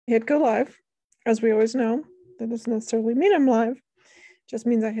hit go live. As we always know, that doesn't necessarily mean I'm live. It just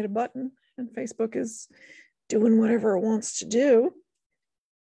means I hit a button and Facebook is doing whatever it wants to do.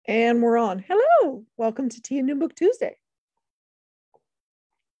 And we're on. Hello, welcome to Tea and New Book Tuesday.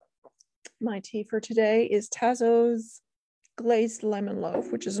 My tea for today is Tazo's Glazed Lemon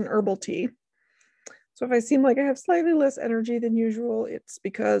Loaf, which is an herbal tea. So if I seem like I have slightly less energy than usual, it's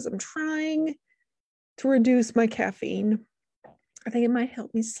because I'm trying to reduce my caffeine. I think it might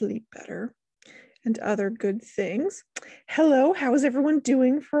help me sleep better and other good things. Hello, how is everyone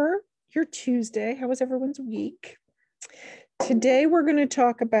doing for your Tuesday? How was everyone's week? Today we're going to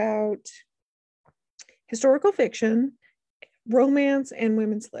talk about historical fiction, romance, and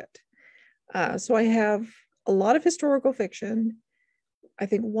women's lit. So I have a lot of historical fiction, I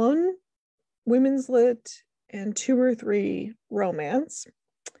think one women's lit and 2 or 3 romance.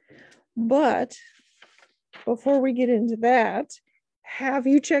 But before we get into that, have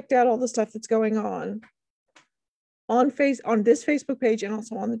you checked out all the stuff that's going on this Facebook page and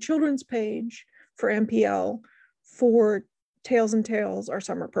also on the children's page for MPL for Tales and Tales, our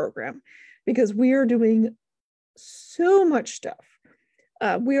summer program? Because we are doing so much stuff.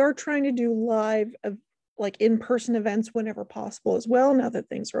 We are trying to do live, like in-person events whenever possible as well, now that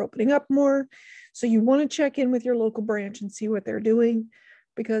things are opening up more. So you want to check in with your local branch and see what they're doing,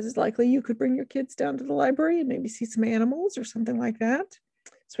 because it's likely you could bring your kids down to the library and maybe see some animals or something like that.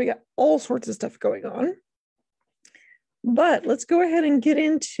 So we got all sorts of stuff going on. But let's go ahead and get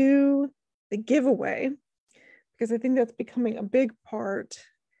into the giveaway, because I think that's becoming a big part of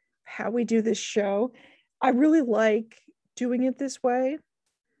how we do this show. I really like doing it this way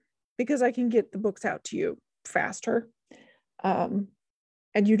because I can get the books out to you faster. And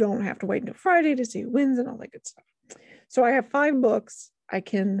you don't have to wait until Friday to see who wins and all that good stuff. So I have 5 books I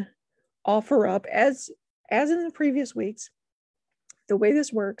can offer up. As in the previous weeks, the way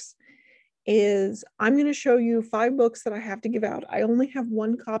this works is I'm going to show you 5 books that I have to give out. I only have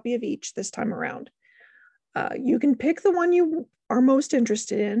 1 copy of each this time around. You can pick the one you are most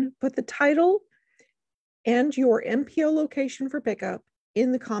interested in, put the title and your MPO location for pickup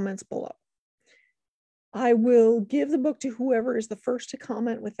in the comments below. I will give the book to whoever is the first to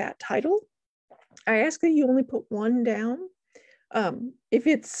comment with that title. I ask that you only put 1 down. If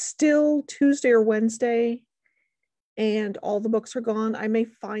it's still Tuesday or Wednesday and all the books are gone, I may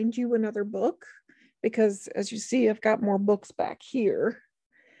find you another book, because as you see, I've got more books back here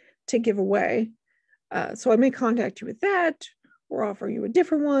to give away. So I may contact you with that or offer you a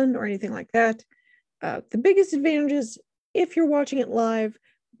different one or anything like that. The biggest advantage is if you're watching it live,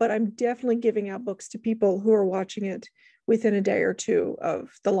 but I'm definitely giving out books to people who are watching it within a day or 2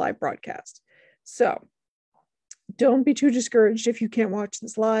 of the live broadcast. So don't be too discouraged if you can't watch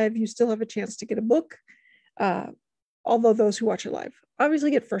this live. You still have a chance to get a book, although those who watch it live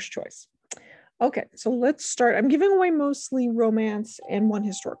obviously get first choice. Okay, so let's start. I'm giving away mostly romance and 1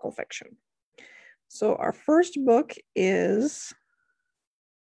 historical fiction. So our first book is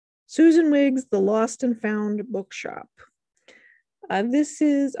Susan Wiggs' The Lost and Found Bookshop. This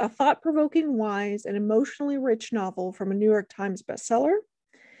is a thought-provoking, wise, and emotionally rich novel from a New York Times bestseller.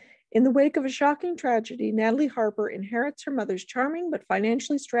 In the wake of a shocking tragedy, Natalie Harper inherits her mother's charming but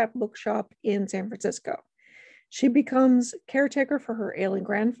financially strapped bookshop in San Francisco. She becomes caretaker for her ailing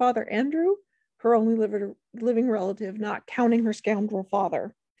grandfather, Andrew, her only living relative, not counting her scoundrel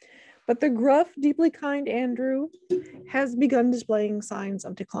father. But the gruff, deeply kind Andrew has begun displaying signs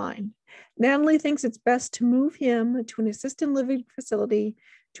of decline. Natalie thinks it's best to move him to an assisted living facility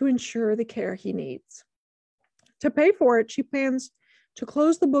to ensure the care he needs. To pay for it, she plans to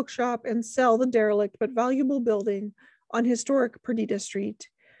close the bookshop and sell the derelict but valuable building on historic Perdita Street,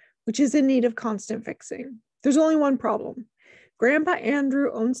 which is in need of constant fixing. There's only one problem. Grandpa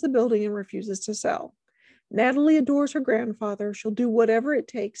Andrew owns the building and refuses to sell. Natalie adores her grandfather. She'll do whatever it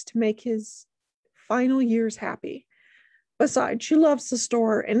takes to make his final years happy. Besides, she loves the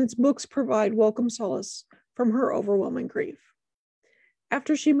store, and its books provide welcome solace from her overwhelming grief.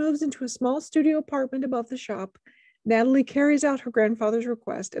 After she moves into a small studio apartment above the shop, Natalie carries out her grandfather's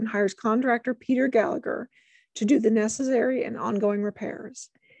request and hires contractor Peter Gallagher to do the necessary and ongoing repairs.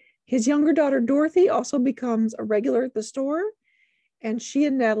 His younger daughter, Dorothy, also becomes a regular at the store, and she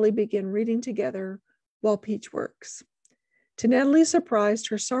and Natalie begin reading together while Peach works. To Natalie's surprise,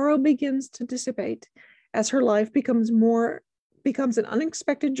 her sorrow begins to dissipate as her life becomes an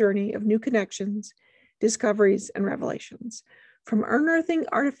unexpected journey of new connections, discoveries, and revelations. From unearthing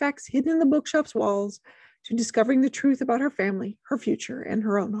artifacts hidden in the bookshop's walls to discovering the truth about her family, her future, and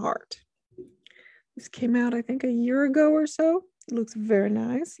her own heart. This came out, I think, a year ago or so. It looks very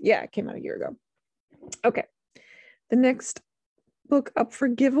nice. Yeah, it came out a year ago. Okay. The next book up for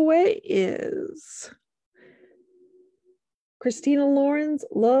giveaway is Christina Lauren's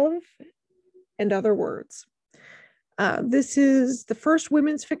Love and Other Words. This is the first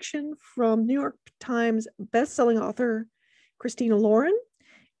women's fiction from New York Times bestselling author Christina Lauren.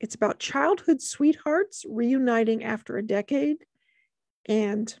 It's about childhood sweethearts reuniting after a decade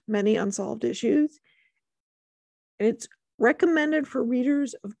and many unsolved issues. And it's recommended for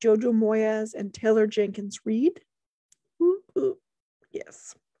readers of Jojo Moyes and Taylor Jenkins Reid.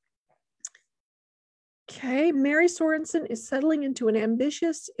 Yes. Okay, Mary Sorensen is settling into an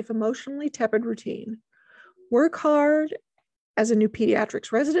ambitious, if emotionally tepid routine. Work hard as a new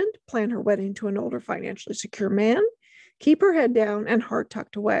pediatrics resident, plan her wedding to an older, financially secure man, keep her head down and heart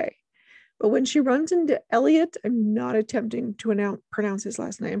tucked away. But when she runs into Elliot, I'm not attempting to pronounce his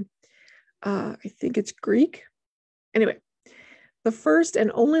last name. I think it's Greek. Anyway, the first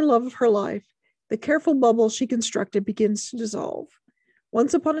and only love of her life, the careful bubble she constructed begins to dissolve.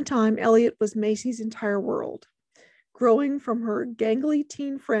 Once upon a time, Elliot was Macy's entire world, growing from her gangly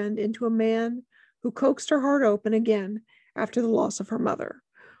teen friend into a man who coaxed her heart open again after the loss of her mother,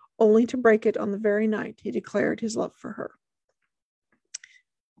 only to break it on the very night he declared his love for her.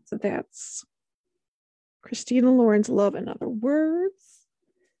 So that's Christina Lauren's Love and Other Words.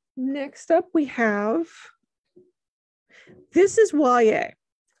 Next up, we have, this is YA.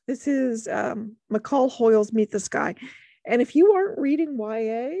 This is McCall Hoyle's Meet the Sky. And if you aren't reading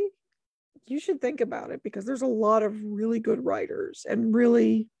YA, you should think about it because there's a lot of really good writers and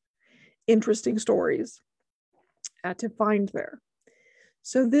really interesting stories to find there.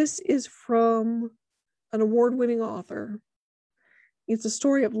 So this is from an award-winning author. It's a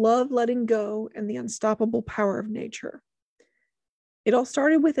story of love, letting go, and the unstoppable power of nature. It all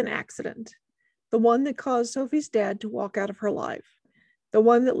started with an accident, the one that caused Sophie's dad to walk out of her life, the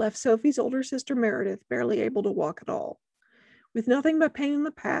one that left Sophie's older sister Meredith barely able to walk at all. With nothing but pain in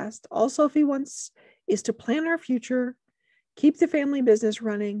the past, all Sophie wants is to plan her future, keep the family business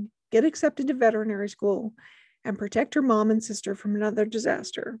running, get accepted to veterinary school, and protect her mom and sister from another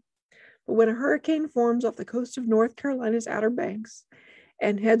disaster. But when a hurricane forms off the coast of North Carolina's Outer Banks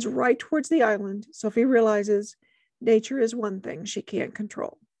and heads right towards the island, Sophie realizes nature is one thing she can't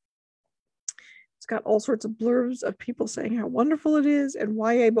control. It's got all sorts of blurbs of people saying how wonderful it is, and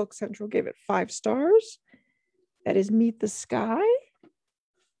YA Book Central gave it 5 stars. That is Meet the Sky.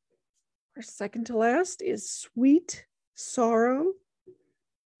 Our second to last is Sweet Sorrow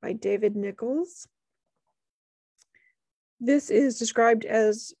by David Nichols. This is described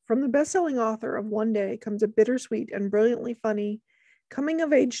as, from the best-selling author of One Day comes a bittersweet and brilliantly funny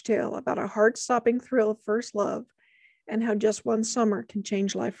coming-of-age tale about a heart-stopping thrill of first love and how just one summer can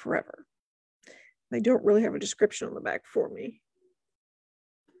change life forever. They don't really have a description on the back for me.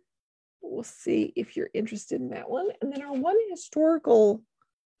 We'll see if you're interested in that one. And then our one historical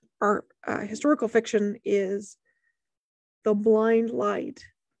fiction is The Blind Light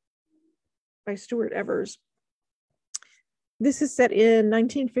by Stuart Evers. This is set in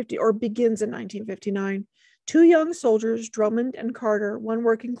 1950, or begins in 1959. 2 young soldiers, Drummond and Carter, one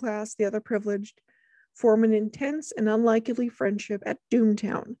working class, the other privileged, form an intense and unlikely friendship at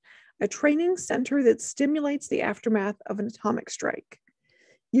Doomtown, a training center that stimulates the aftermath of an atomic strike.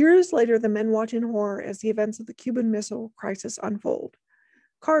 Years later, the men watch in horror as the events of the Cuban Missile Crisis unfold.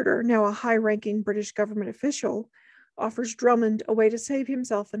 Carter, now a high-ranking British government official, offers Drummond a way to save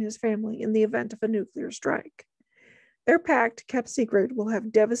himself and his family in the event of a nuclear strike. Their pact, kept secret, will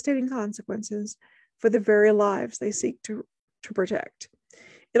have devastating consequences for the very lives they seek to protect.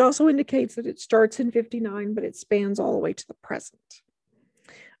 It also indicates that it starts in 59, but it spans all the way to the present.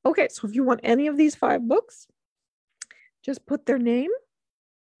 Okay, so if you want any of these 5 books, just put their name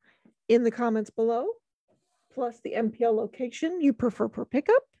in the comments below, plus the MPL location you prefer per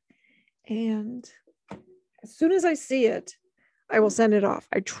pickup. And as soon as I see it, I will send it off.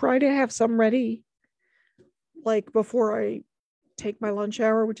 I try to have some ready, like before I take my lunch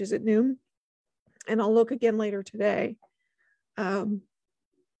hour, which is at noon, and I'll look again later today. So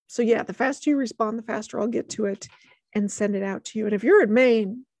yeah, the faster you respond, the faster I'll get to it and send it out to you. And if you're in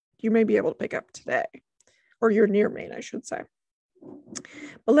Maine, you may be able to pick up today, or you're near Maine, I should say.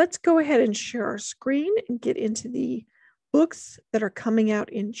 But let's go ahead and share our screen and get into the books that are coming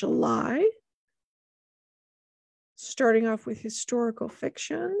out in July. Starting off with historical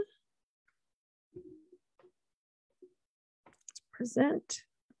fiction. Let's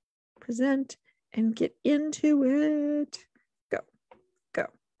present, and get into it. Go.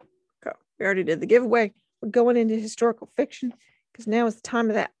 We already did the giveaway. We're going into historical fiction because now is the time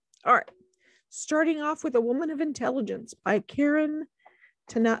of that. All right. Starting off with A Woman of Intelligence by Karen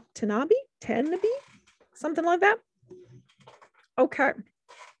Tanabe, something like that. Okay.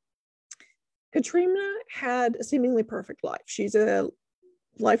 Katrina had a seemingly perfect life. She's a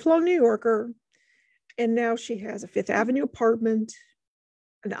lifelong New Yorker, and now she has a Fifth Avenue apartment,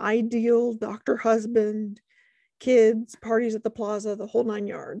 an ideal doctor husband, kids, parties at the plaza, the whole 9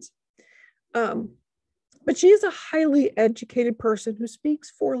 yards. But she is a highly educated person who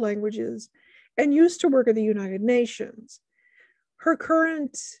speaks 4 languages and used to work at the United Nations. Her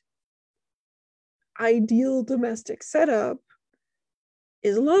current ideal domestic setup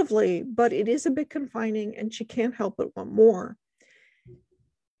is lovely, but it is a bit confining, and she can't help but want more.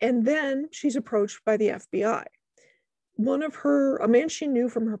 And then she's approached by the FBI. A man she knew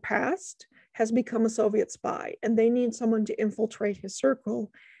from her past, has become a Soviet spy, and they need someone to infiltrate his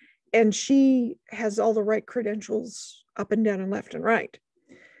circle. And she has all the right credentials up and down and left and right.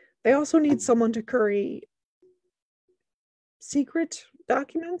 They also need someone to carry secret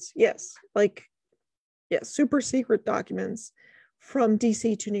documents. Yes, super secret documents from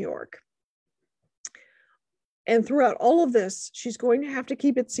DC to New York. And throughout all of this, she's going to have to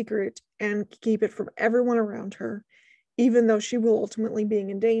keep it secret and keep it from everyone around her, even though she will ultimately be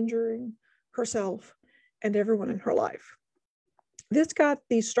endangering herself and everyone in her life. This got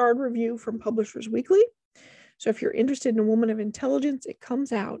the starred review from Publishers Weekly. So if you're interested in A Woman of Intelligence, it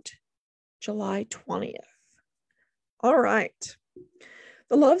comes out July 20th. All right.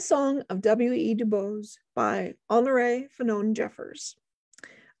 The Love Song of W.E. Du Bois by Honoré Fanonne Jeffers.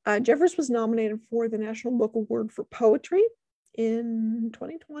 Jeffers was nominated for the National Book Award for Poetry in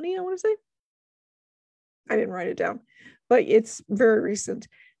 2020, I want to say. I didn't write it down, but it's very recent.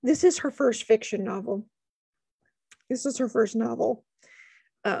 This is her first fiction novel.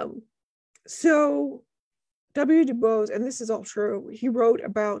 So W. Du Bois, and this is all true, he wrote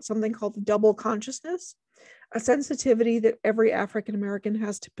about something called the double consciousness, a sensitivity that every African American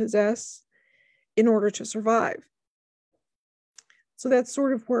has to possess in order to survive. So that's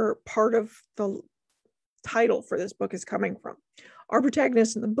sort of where part of the title for this book is coming from. Our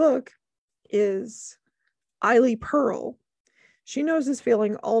protagonist in the book is Eiley Pearl. She knows this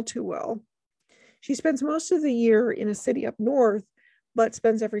feeling all too well. She spends most of the year in a city up north, but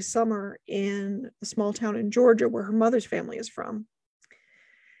spends every summer in a small town in Georgia where her mother's family is from.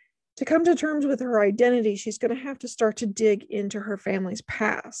 To come to terms with her identity, she's going to have to start to dig into her family's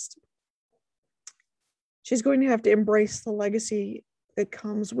past. She's going to have to embrace the legacy that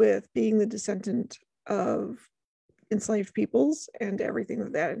comes with being the descendant of enslaved peoples and everything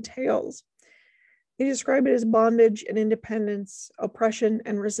that that entails. They describe it as bondage and independence, oppression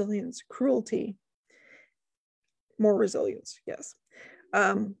and resilience, cruelty. More resilience, yes.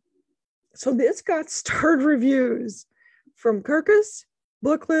 So this got starred reviews from Kirkus,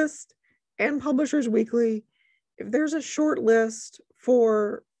 Booklist, and Publishers Weekly. If there's a short list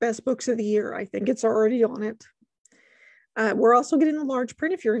for best books of the year, I think it's already on it. We're also getting a large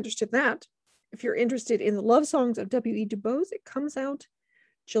print if you're interested in that. If you're interested in the love songs of W.E. Du Bois, it comes out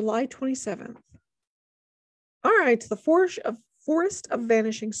July 27th. All right, The Forest of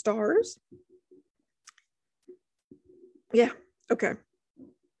Vanishing Stars. Yeah, okay.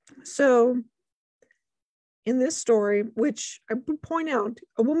 So in this story, which I would point out,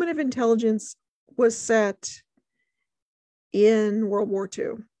 A Woman of Intelligence was set in World War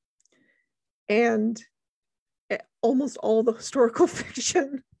II. And almost all the historical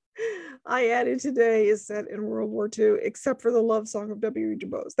fiction I added today is set in World War II, except for the love song of W.E. Du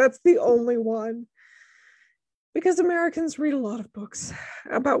Bois. That's the only one, because Americans read a lot of books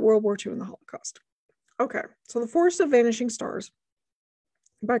about World War II and the Holocaust. Okay, so The Forest of Vanishing Stars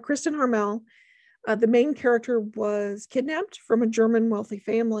by Kristin Harmel. The main character was kidnapped from a German wealthy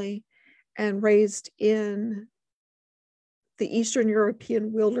family and raised in the Eastern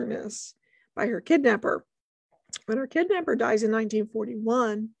European wilderness by her kidnapper. When her kidnapper dies in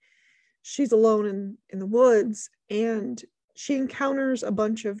 1941, she's alone in the woods, and she encounters a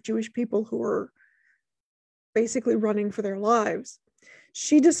bunch of Jewish people who are basically running for their lives.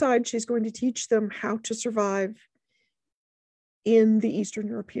 She decides she's going to teach them how to survive in the Eastern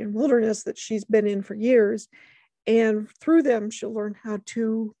European wilderness that she's been in for years. And through them, she'll learn how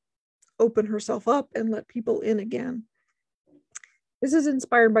to open herself up and let people in again. This is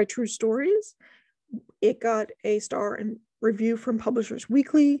inspired by true stories. It got a star and review from Publishers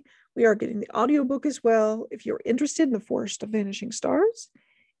Weekly. We are getting the audiobook as well. If you're interested in The Forest of Vanishing Stars,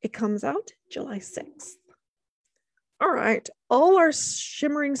 it comes out July 6th. All right, All Our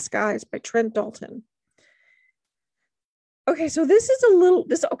Shimmering Skies by Trent Dalton. Okay, so this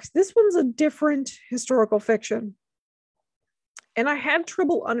one's a different historical fiction. And I had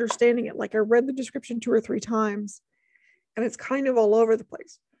trouble understanding it. Like, I read the description 2 or 3 times, and it's kind of all over the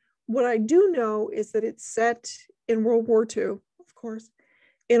place. What I do know is that it's set in World War II, course.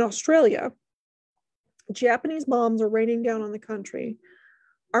 In Australia, Japanese bombs are raining down on the country.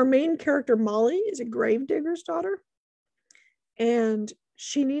 Our main character, Molly, is a gravedigger's daughter, and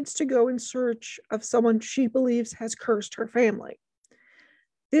she needs to go in search of someone she believes has cursed her family.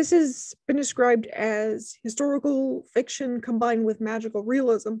 This has been described as historical fiction combined with magical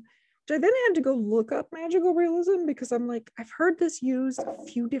realism, which I then had to go look up magical realism because I'm like, I've heard this used a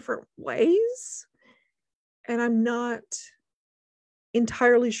few different ways, and I'm not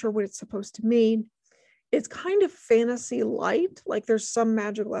entirely sure what it's supposed to mean. It's kind of fantasy light, like there's some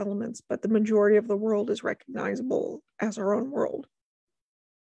magical elements, but the majority of the world is recognizable as our own world.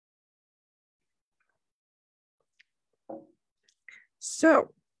 So,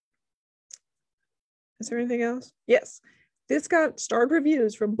 is there anything else? Yes, this got starred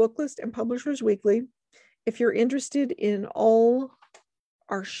reviews from Booklist and Publishers Weekly. If you're interested in all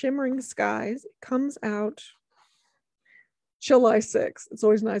our shimmering skies, it comes out July 6th. It's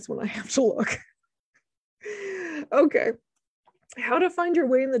always nice when I have to look. Okay. How to Find Your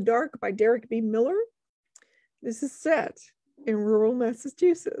Way in the Dark by Derek B. Miller. This is set in rural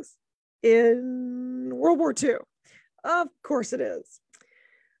Massachusetts in World War II. Of course it is.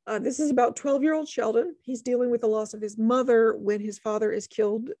 This is about 12-year-old Sheldon. He's dealing with the loss of his mother when his father is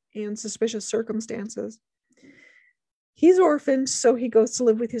killed in suspicious circumstances. He's orphaned, so he goes to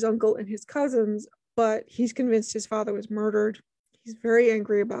live with his uncle and his cousins, but he's convinced his father was murdered. He's very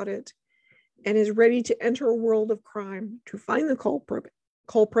angry about it and is ready to enter a world of crime to find the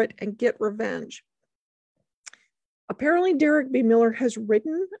culprit and get revenge. Apparently, Derek B. Miller has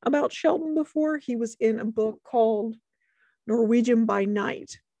written about Sheldon before. He was in a book called Norwegian by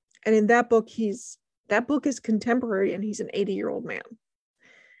Night. And in that book, that book is contemporary and he's an 80-year-old man.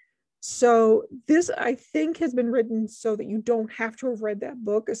 So this, I think, has been written so that you don't have to have read that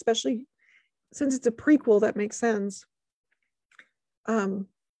book, especially since it's a prequel. That makes sense.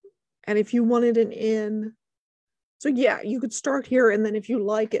 And if you wanted an in, so yeah, you could start here, and then if you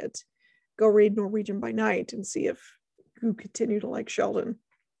like it, go read Norwegian by Night and see if you continue to like Sheldon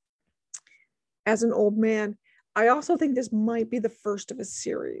as an old man. I also think this might be the first of a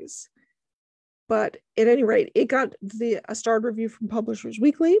series, but at any rate, it got a starred review from Publishers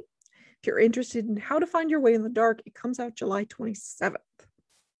Weekly. If you're interested in How to Find Your Way in the Dark, it comes out July 27th.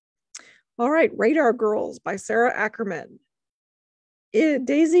 All right, Radar Girls by Sarah Ackerman.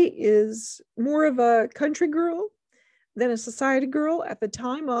 Daisy is more of a country girl than a society girl at the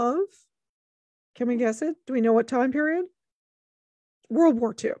time of, can we guess it? Do we know what time period? World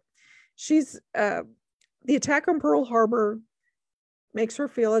War II. She's, the attack on Pearl Harbor makes her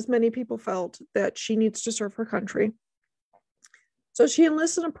feel, as many people felt, that she needs to serve her country. So she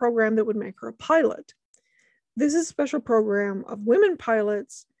enlists in a program that would make her a pilot. This is a special program of women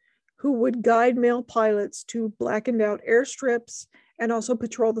pilots who would guide male pilots to blackened out airstrips and also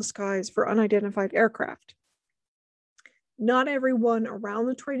patrol the skies for unidentified aircraft. Not everyone around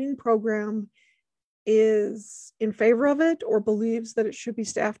the training program is in favor of it or believes that it should be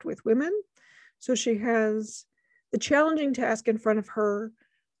staffed with women. So she has the challenging task in front of her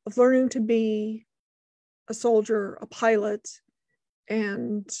of learning to be a soldier, a pilot,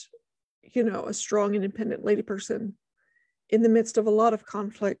 and, you know, a strong, independent lady person in the midst of a lot of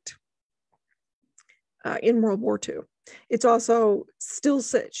conflict in World War II. It's also still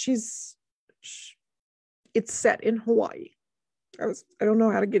set, it's set in Hawaii. I don't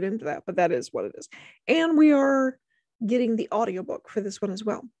know how to get into that, but that is what it is. And we are getting the audiobook for this one as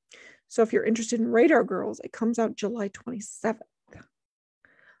well. So if you're interested in Radar Girls, it comes out July 27th.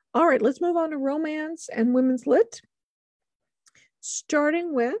 All right, let's move on to romance and women's lit.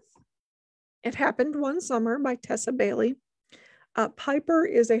 Starting with It Happened One Summer by Tessa Bailey. Piper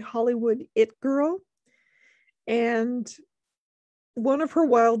is a Hollywood it girl, and one of her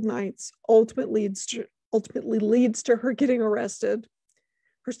wild nights ultimately leads to her getting arrested.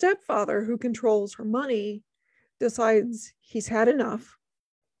 Her stepfather, who controls her money, decides he's had enough.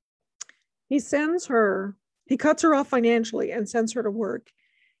 He cuts her off financially and sends her to work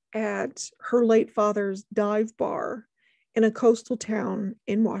at her late father's dive bar in a coastal town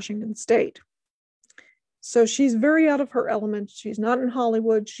in Washington State. So she's very out of her element. She's not in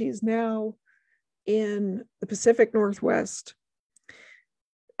Hollywood. She's now in the Pacific Northwest.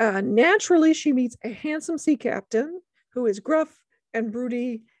 Naturally, she meets a handsome sea captain who is gruff and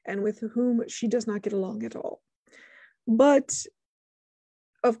broody and with whom she does not get along at all. But,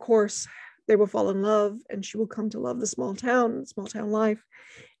 of course, they will fall in love and she will come to love the small town life.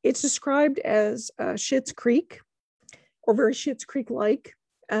 It's described as Schitt's Creek, or very Schitt's Creek-like,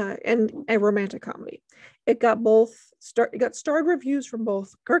 and a romantic comedy. It got starred reviews from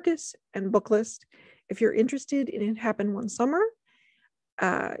both Kirkus and Booklist. If you're interested in It Happened One Summer,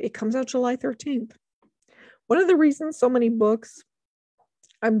 It comes out July 13th. One of the reasons so many books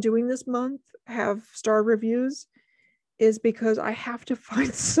I'm doing this month have star reviews is because I have to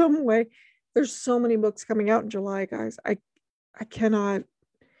find some way. There's so many books coming out in July, guys. I cannot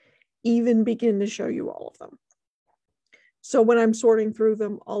even begin to show you all of them. So when I'm sorting through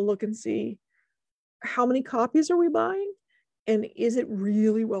them, I'll look and see how many copies are we buying and is it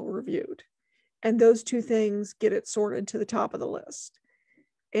really well reviewed? And those two things get it sorted to the top of the list.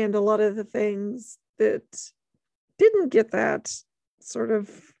 And a lot of the things that didn't get that sort of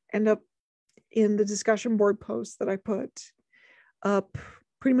end up in the discussion board posts that I put up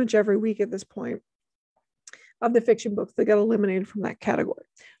pretty much every week at this point of the fiction books that got eliminated from that category,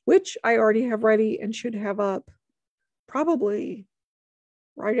 which I already have ready and should have up probably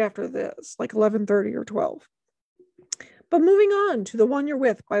right after this, like 11:30 or 12. But moving on to The One You're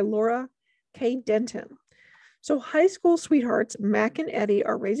With by Laura K. Denton. So high school sweethearts Mac and Eddie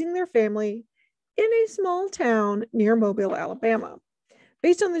are raising their family in a small town near Mobile, Alabama.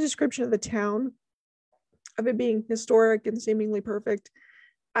 Based on the description of the town, of it being historic and seemingly perfect,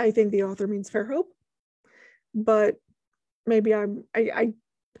 I think the author means Fairhope. But maybe I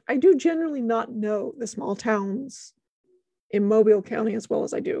do generally not know the small towns in Mobile County as well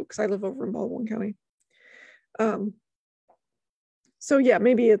as I do because I live over in Baldwin County. So yeah,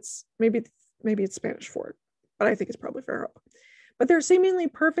 maybe it's Spanish for it, but I think it's probably Fairhope. But their seemingly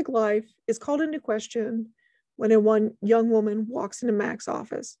perfect life is called into question when one young woman walks into Mac's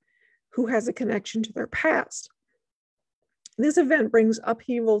office who has a connection to their past. This event brings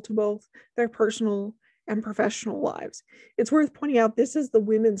upheaval to both their personal and professional lives. It's worth pointing out this is the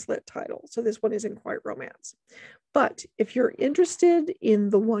women's lit title, so this one isn't quite romance. But if you're interested in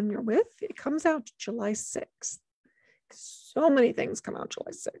The One You're With, it comes out July 6th. So many things come out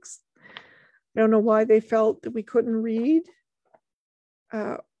July 6th. I don't know why they felt that we couldn't read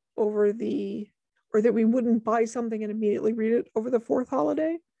or that we wouldn't buy something and immediately read it over the 4th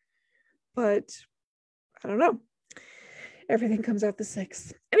holiday. But I don't know. Everything comes out the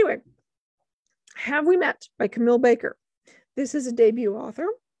 6th. Anyway, Have We Met by Camille Baker. This is a debut author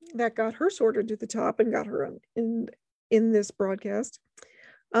that got her sorted to the top and got her in this broadcast.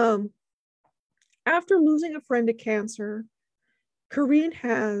 After losing a friend to cancer, Corinne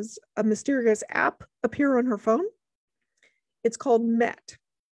has a mysterious app appear on her phone. It's called Met.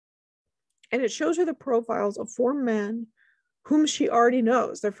 And it shows her the profiles of 4 men whom she already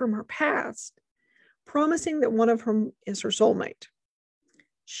knows. They're from her past, promising that one of them is her soulmate.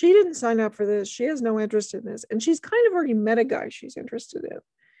 She didn't sign up for this. She has no interest in this. And she's kind of already met a guy she's interested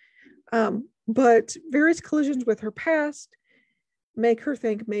in. But various collisions with her past make her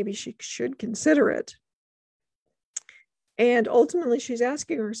think maybe she should consider it. And ultimately, she's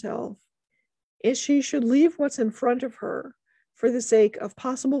asking herself if she should leave what's in front of her for the sake of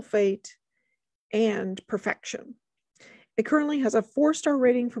possible fate and perfection. It currently has a 4-star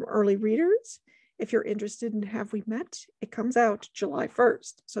rating from early readers. If you're interested in Have We Met, it comes out July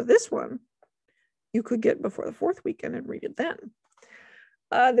 1st. So this one you could get before the 4th weekend and read it then.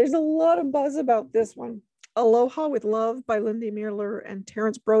 There's a lot of buzz about this one. Aloha with Love by Lindy Miller and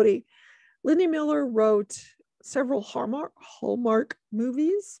Terrence Brody. Lindy Miller wrote several Hallmark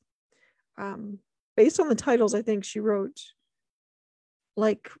movies. Based on the titles, I think she wrote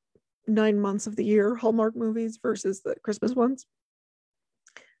like 9 months of the year Hallmark movies versus the Christmas ones.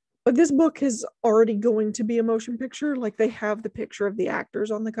 But this book is already going to be a motion picture. Like they have the picture of the actors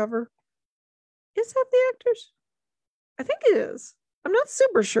on the cover. Is that the actors? I think it is. I'm not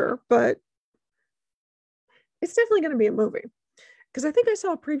super sure, but it's definitely going to be a movie. Because I think I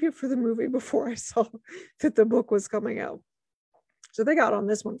saw a preview for the movie before I saw that the book was coming out. So they got on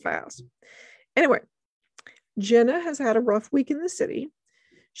this one fast. Anyway, Jenna has had a rough week in the city.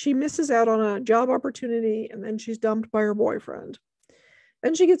 She misses out on a job opportunity and then she's dumped by her boyfriend.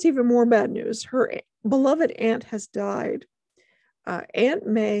 Then she gets even more bad news. Her beloved aunt has died. Aunt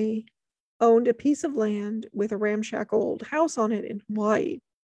May owned a piece of land with a ramshackle old house on it in Hawaii.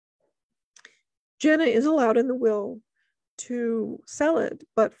 Jenna is allowed in the will to sell it,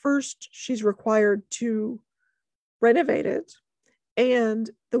 but first she's required to renovate it. And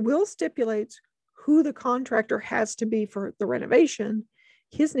the will stipulates who the contractor has to be for the renovation.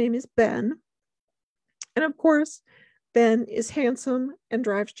 His name is Ben. And of course, Ben is handsome and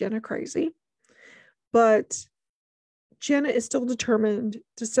drives Jenna crazy. But Jenna is still determined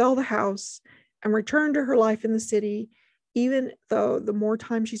to sell the house and return to her life in the city, even though the more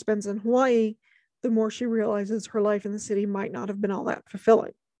time she spends in Hawaii, the more she realizes her life in the city might not have been all that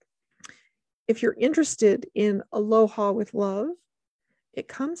fulfilling. If you're interested in Aloha with Love, it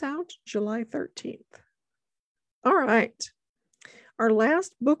comes out July 13th. All right. Our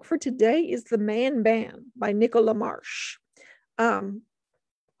last book for today is The Man Ban by Nicola Marsh.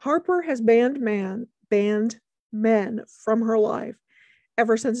 Harper has banned men from her life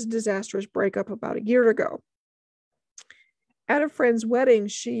ever since a disastrous breakup about a year ago. At a friend's wedding,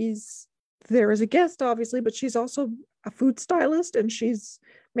 she's there as a guest, obviously, but she's also a food stylist and she's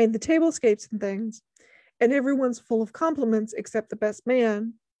made the tablescapes and things. And everyone's full of compliments except the best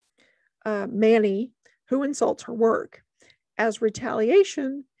man, Manny, who insults her work. As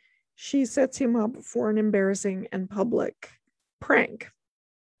retaliation, she sets him up for an embarrassing and public prank.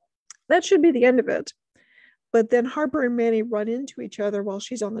 That should be the end of it. But then Harper and Manny run into each other while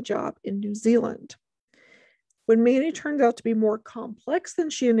she's on the job in New Zealand. When Manny turns out to be more complex than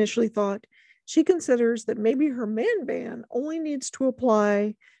she initially thought, she considers that maybe her man ban only needs to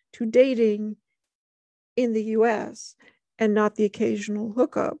apply to dating in the US and not the occasional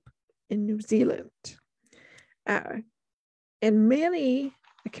hookup in New Zealand. And Manny,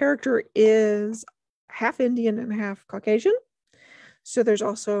 the character, is half Indian and half Caucasian. So there's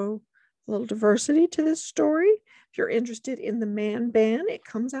also a little diversity to this story. If you're interested in The Man Ban, it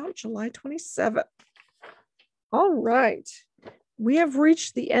comes out July 27th. All right. We have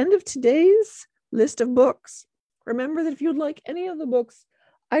reached the end of today's list of books. Remember that if you'd like any of the books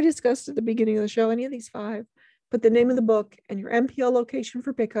I discussed at the beginning of the show, any of these 5, put the name of the book and your MPL location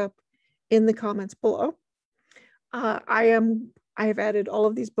for pickup in the comments below. I have added all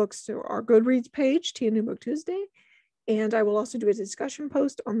of these books to our Goodreads page, Tia New Book Tuesday, and I will also do a discussion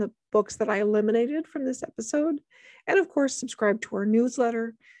post on the books that I eliminated from this episode. And of course, subscribe to our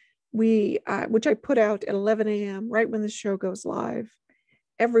newsletter, which I put out at 11 a.m. right when the show goes live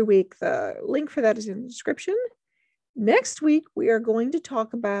every week. The link for that is in the description. Next week, we are going to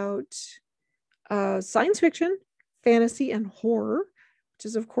talk about science fiction, fantasy, and horror, which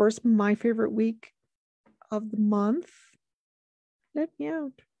is, of course, my favorite week of the month. Let me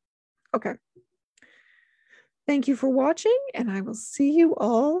out. Okay. Thank you for watching, and I will see you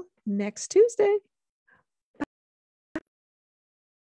all next Tuesday.